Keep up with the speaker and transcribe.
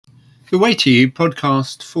The Way to You,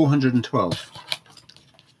 podcast 412.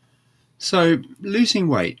 So, losing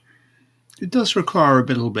weight, it does require a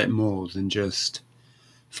little bit more than just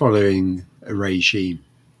following a regime.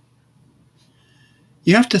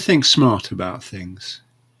 You have to think smart about things.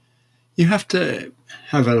 You have to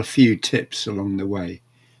have a few tips along the way.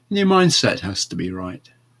 And your mindset has to be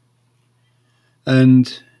right.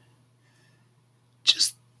 And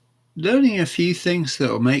just learning a few things that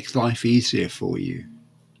will make life easier for you.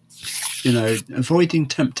 Avoiding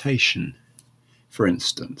temptation, for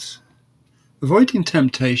instance. Avoiding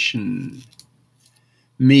temptation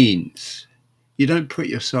means you don't put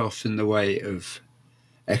yourself in the way of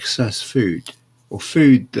excess food or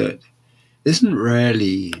food that isn't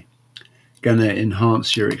really going to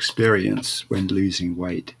enhance your experience when losing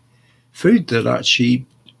weight. Food that actually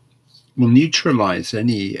will neutralize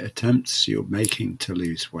any attempts you're making to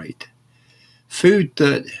lose weight. Food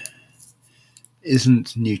that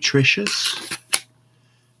isn't nutritious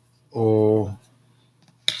or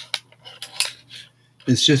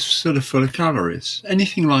it's just sort of full of calories,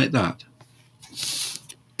 anything like that.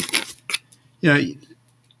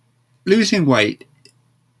 Losing weight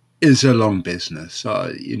is a long business.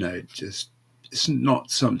 It's not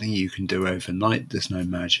something you can do overnight. There's no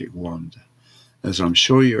magic wand, as I'm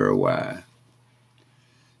sure you're aware.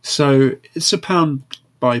 So it's a pound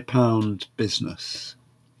by pound business.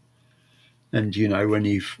 And, when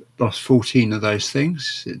you've lost 14 of those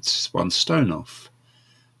things, it's 1 stone off.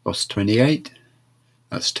 Lost 28,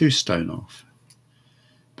 that's 2 stone off.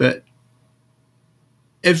 But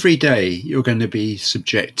every day you're going to be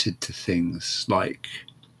subjected to things like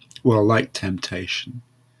temptation,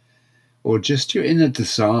 or just your inner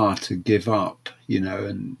desire to give up,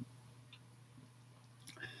 and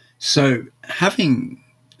so having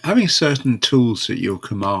certain tools at your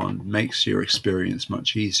command makes your experience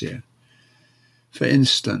much easier. For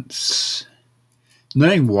instance,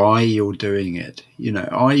 knowing why you're doing it.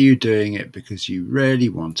 Are you doing it because you really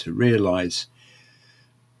want to realize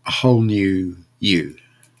a whole new you?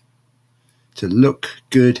 To look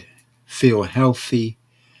good, feel healthy,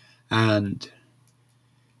 and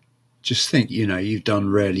just think, you've done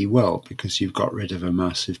really well because you've got rid of a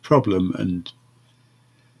massive problem, and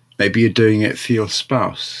maybe you're doing it for your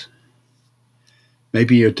spouse.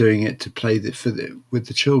 Maybe you're doing it to play with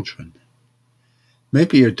the children.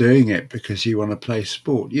 Maybe you're doing it because you want to play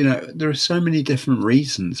sport. There are so many different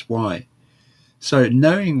reasons why. So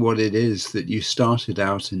knowing what it is that you started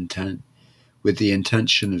out with the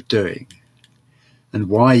intention of doing and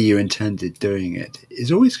why you intended doing it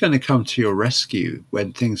is always going to come to your rescue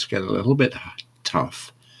when things get a little bit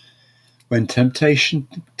tough, when temptation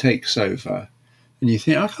takes over and you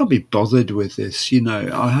think, I can't be bothered with this.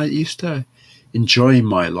 I used to enjoy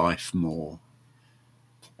my life more.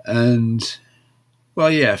 And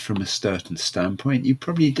from a certain standpoint, you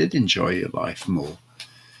probably did enjoy your life more,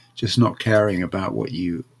 just not caring about what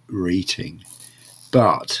you were eating.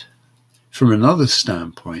 But from another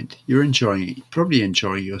standpoint, you're probably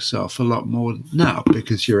enjoying yourself a lot more now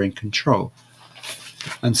because you're in control.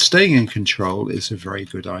 And staying in control is a very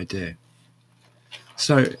good idea.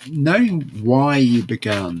 So knowing why you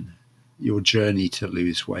began your journey to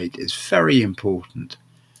lose weight is very important.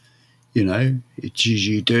 Did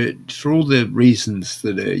you do it for all the reasons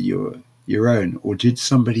that are your own, or did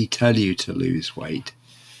somebody tell you to lose weight?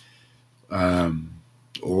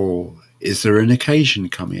 Or is there an occasion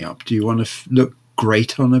coming up? Do you want to look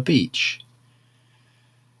great on a beach?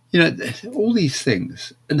 All these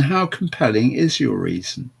things. And how compelling is your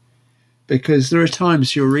reason? Because there are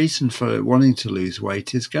times your reason for wanting to lose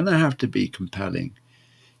weight is going to have to be compelling.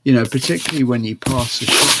 Particularly when you pass a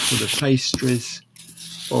shop full of pastries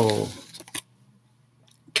or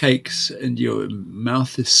cakes and your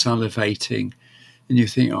mouth is salivating and you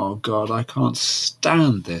think, oh God, I can't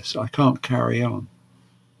stand this. I can't carry on.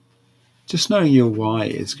 Just knowing your why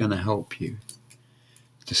is going to help you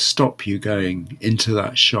to stop you going into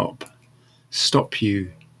that shop, stop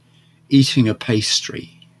you eating a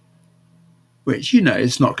pastry, which,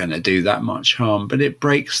 is not going to do that much harm, but it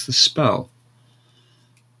breaks the spell.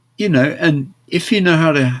 And if you know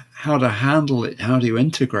how to handle it, how to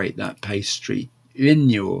integrate that pastry in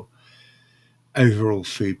your overall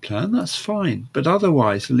food plan, that's fine. But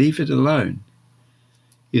otherwise, leave it alone.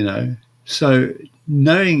 So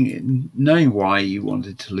knowing why you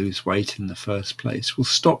wanted to lose weight in the first place will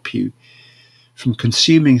stop you from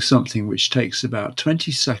consuming something which takes about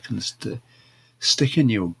 20 seconds to stick in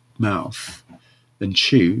your mouth and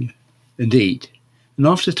chew and eat. And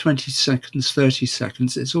after 20 seconds, 30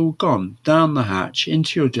 seconds, it's all gone down the hatch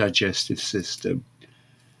into your digestive system,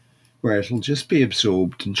 where it'll just be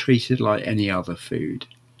absorbed and treated like any other food.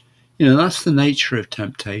 That's the nature of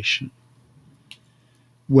temptation.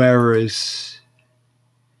 Whereas,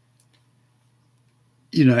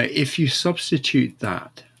 if you substitute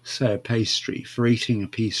that, say a pastry, for eating a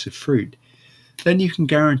piece of fruit, then you can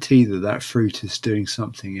guarantee that that fruit is doing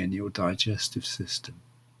something in your digestive system.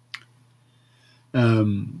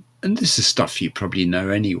 And this is stuff you probably know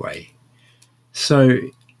anyway. So,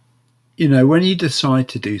 when you decide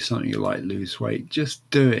to do something like lose weight, just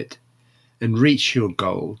do it and reach your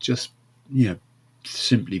goal, just,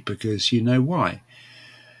 simply because you know why.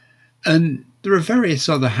 And there are various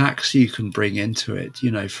other hacks you can bring into it.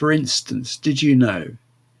 For instance, did you know,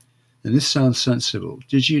 and this sounds sensible,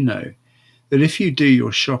 did you know that if you do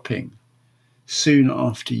your shopping soon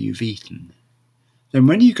after you've eaten, then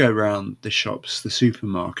when you go round the shops, the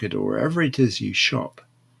supermarket, or wherever it is you shop,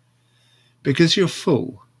 because you're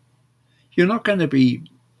full, you're not going to be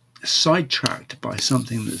sidetracked by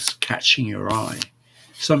something that's catching your eye.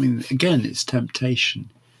 Something, again, it's temptation.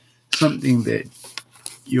 Something that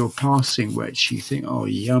you're passing which you think, oh,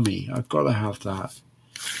 yummy, I've got to have that.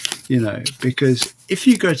 Because if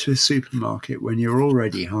you go to a supermarket when you're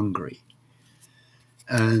already hungry,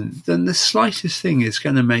 and then the slightest thing is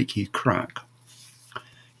going to make you crack.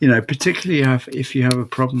 Particularly if you have a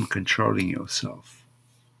problem controlling yourself.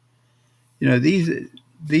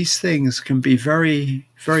 These things can be very,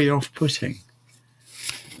 very off-putting.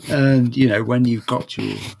 And, when you've got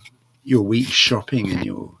your week's shopping in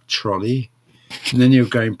your trolley, and then you're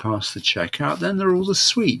going past the checkout, then there are all the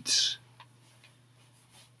sweets.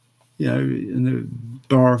 And a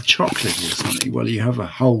bar of chocolate or something. Well, you have a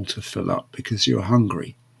hole to fill up because you're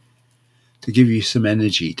hungry, to give you some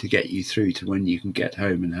energy to get you through to when you can get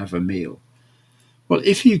home and have a meal. Well,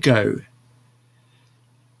 if you go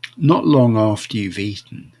not long after you've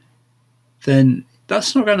eaten, then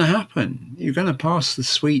that's not going to happen. You're going to pass the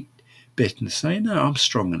sweet bit and say, no, I'm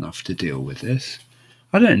strong enough to deal with this.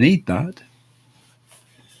 I don't need that.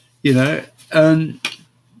 And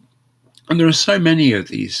there are so many of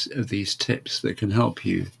these tips that can help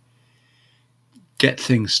you get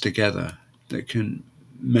things together, that can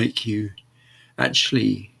make you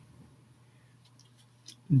actually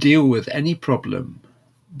deal with any problem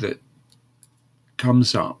that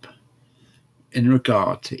comes up in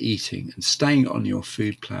regard to eating and staying on your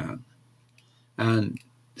food plan. And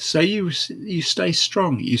so you stay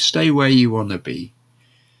strong, you stay where you want to be,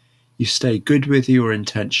 you stay good with your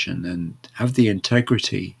intention and have the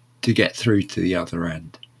integrity to get through to the other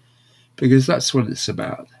end, because that's what it's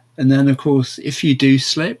about. And then, of course, if you do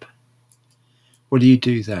slip, what do you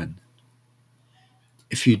do then?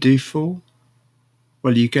 If you do fall,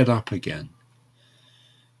 well, you get up again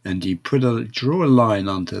and you draw a line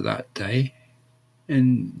under that day,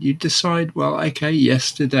 and you decide, well, okay,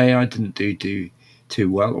 yesterday I didn't do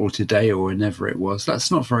too well, or today, or whenever it was,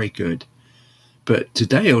 that's not very good. But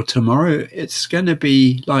today or tomorrow, it's going to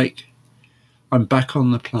be like I'm back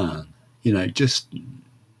on the plan. Just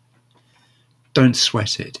don't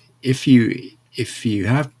sweat it. If you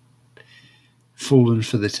have fallen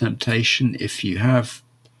for the temptation, if you have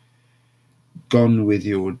gone with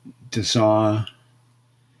your desire,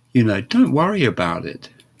 don't worry about it.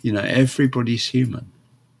 Everybody's human.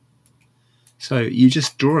 So you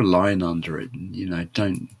just draw a line under it, and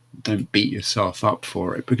don't beat yourself up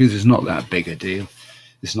for it, because it's not that big a deal.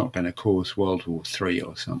 It's not going to cause World War III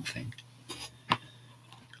or something.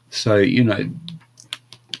 So,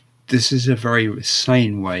 this is a very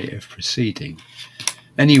sane way of proceeding.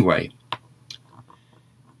 Anyway,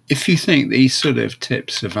 if you think these sort of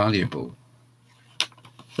tips are valuable,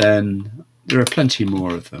 then there are plenty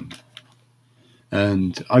more of them.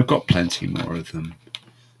 And I've got plenty more of them.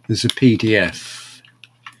 There's a PDF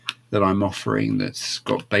that I'm offering that's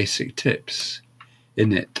got basic tips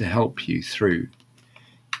in it to help you through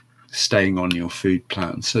staying on your food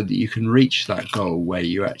plan, so that you can reach that goal where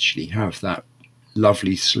you actually have that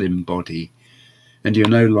lovely slim body and you're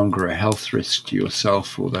no longer a health risk to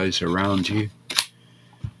yourself or those around you.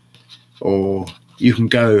 Or you can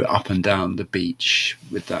go up and down the beach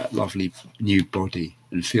with that lovely new body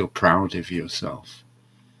and feel proud of yourself.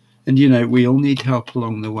 And we all need help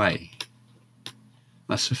along the way.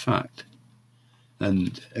 That's a fact.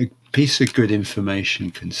 And a piece of good information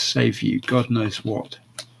can save you God knows what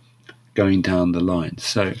going down the line.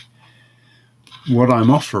 So what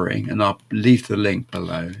I'm offering, and I'll leave the link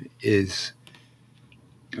below, is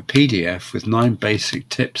a PDF with 9 basic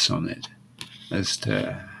tips on it as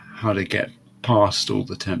to how to get past all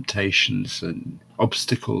the temptations and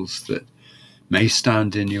obstacles that may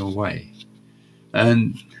stand in your way.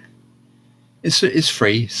 And it's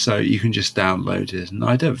free, so you can just download it. And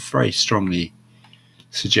I don't very strongly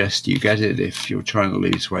suggest you get it if you're trying to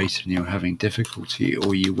lose weight and you're having difficulty,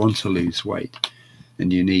 or you want to lose weight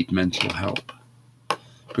and you need mental help.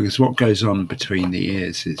 Because what goes on between the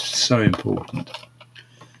ears is so important.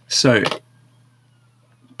 So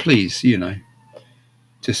please,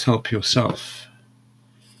 just help yourself,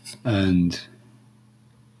 and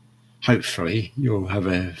hopefully you'll have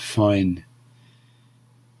a fine,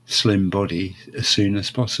 slim body as soon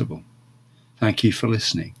as possible. Thank you for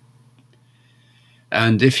listening.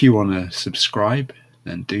 And if you want to subscribe,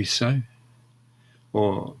 then do so,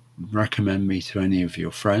 or recommend me to any of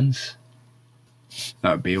your friends.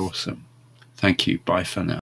 That would be awesome. Thank you. Bye for now.